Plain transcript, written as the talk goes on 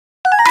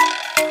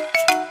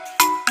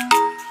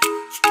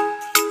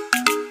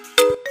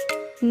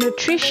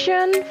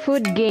Nutrition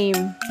food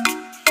game.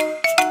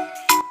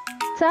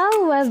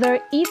 Tell whether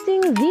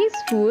eating these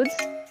foods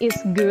is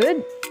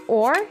good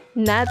or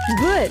not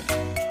good.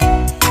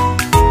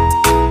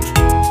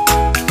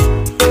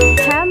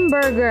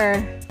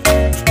 Hamburger.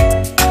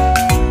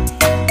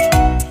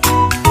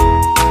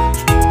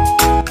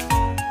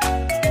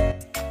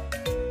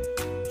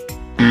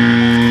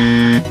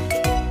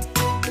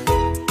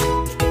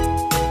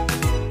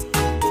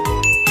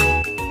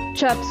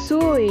 Chop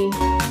suey.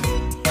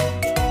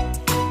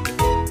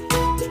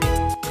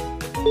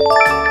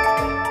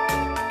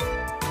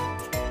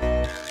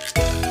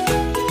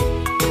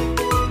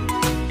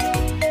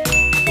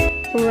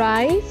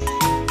 Rice.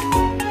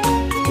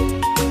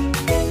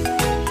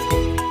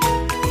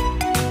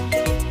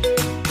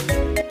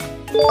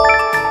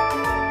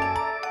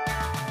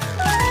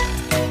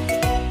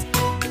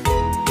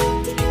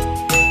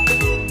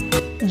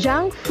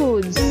 Junk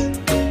foods.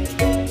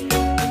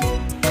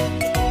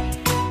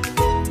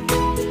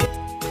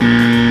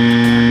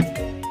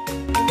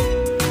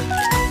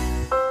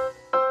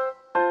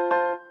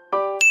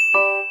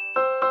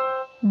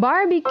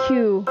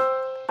 Barbecue.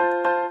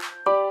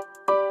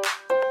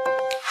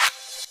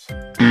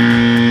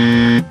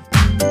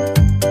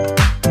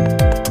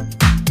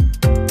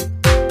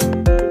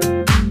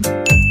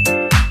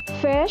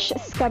 Fish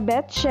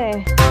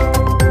escabeche.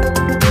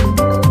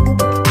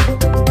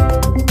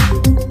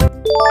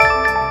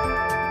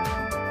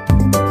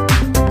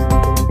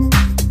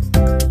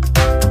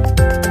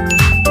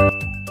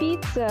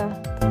 Pizza.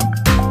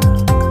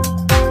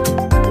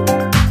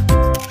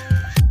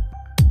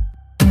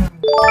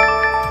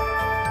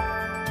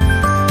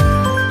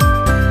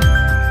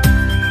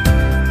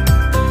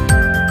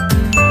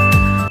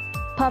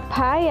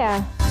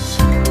 Papaya.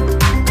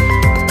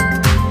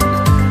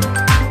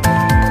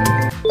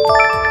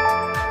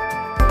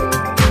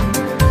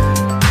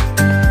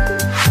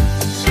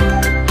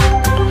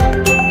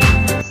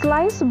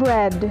 Sliced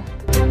bread.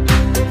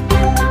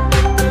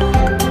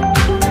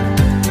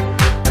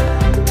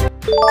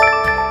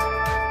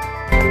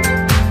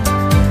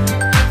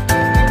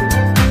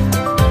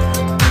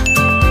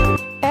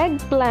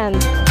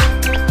 Eggplant.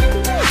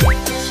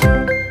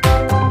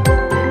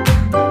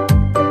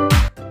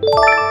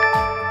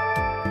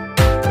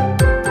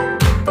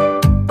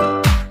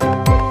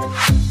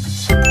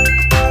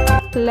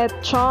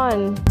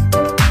 Lechon.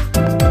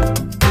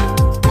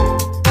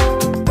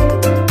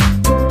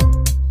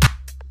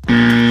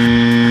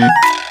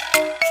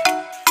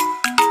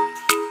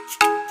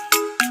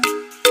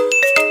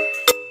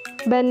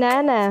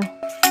 Banana.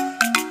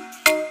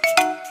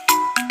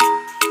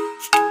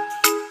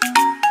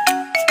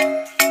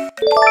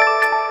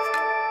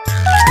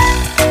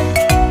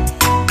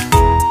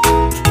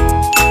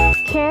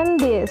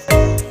 Candies.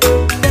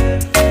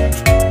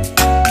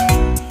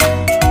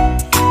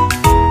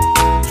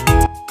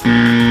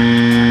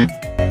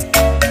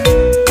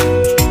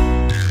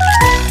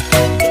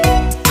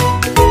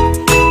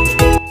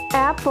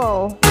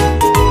 Apple.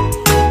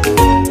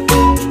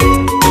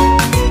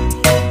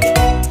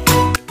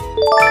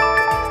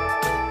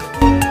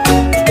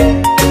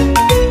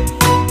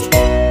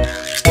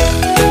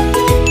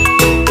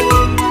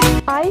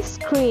 Ice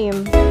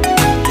cream.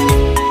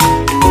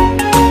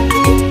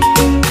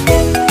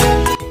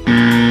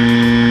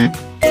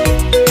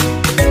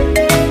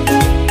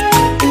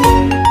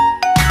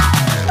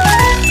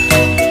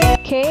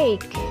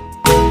 Cake.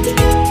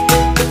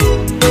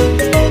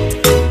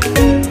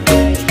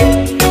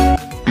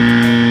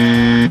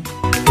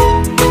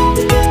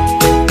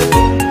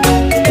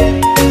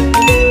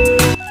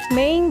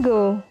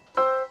 Mango.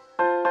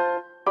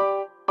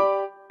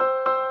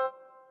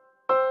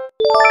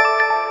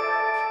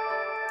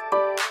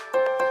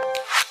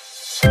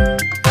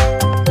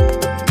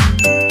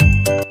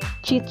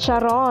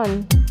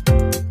 Chicharon.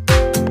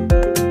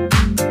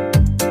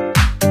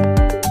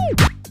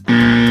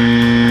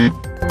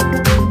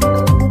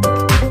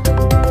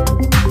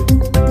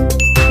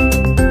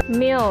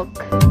 Milk.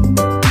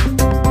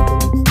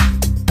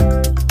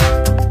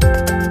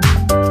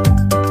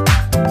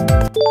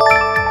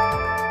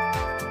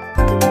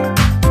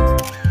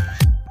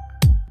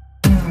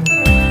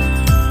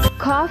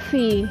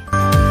 Coffee.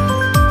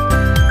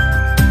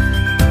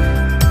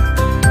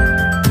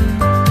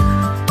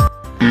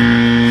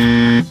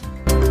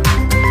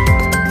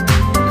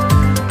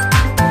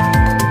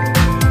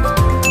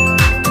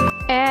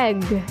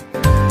 Egg.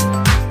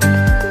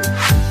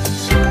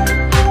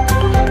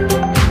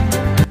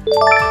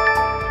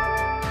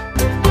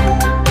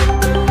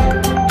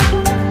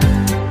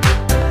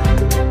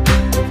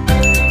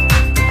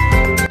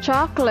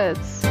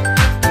 Chocolates.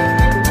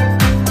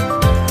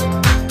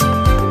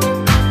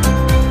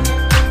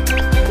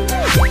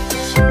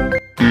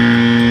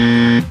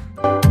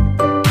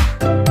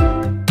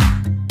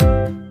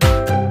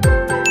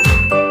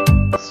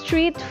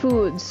 Street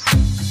foods.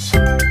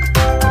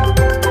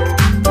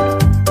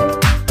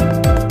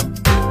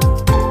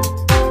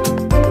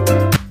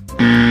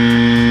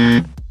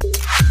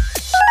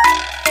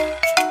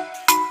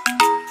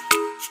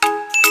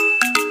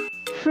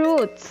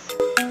 Fruits.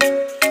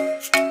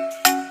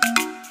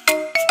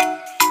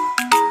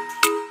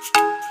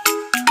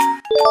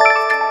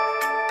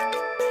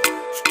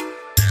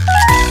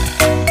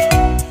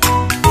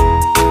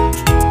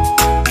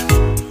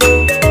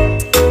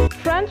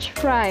 French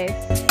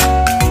fries.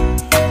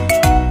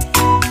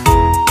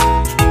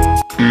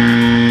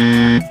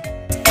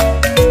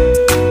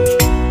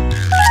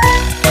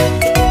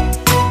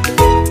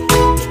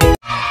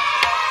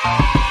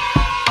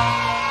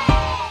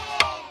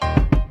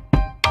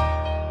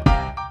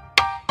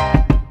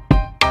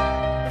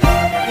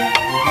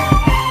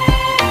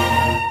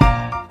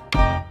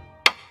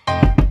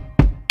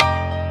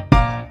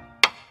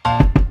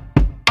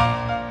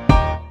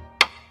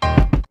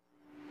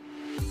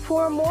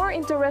 For more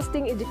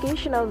interesting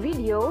educational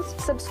videos,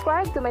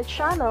 subscribe to my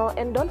channel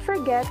and don't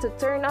forget to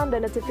turn on the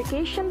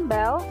notification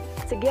bell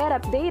to get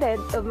updated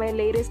of my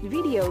latest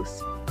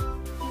videos.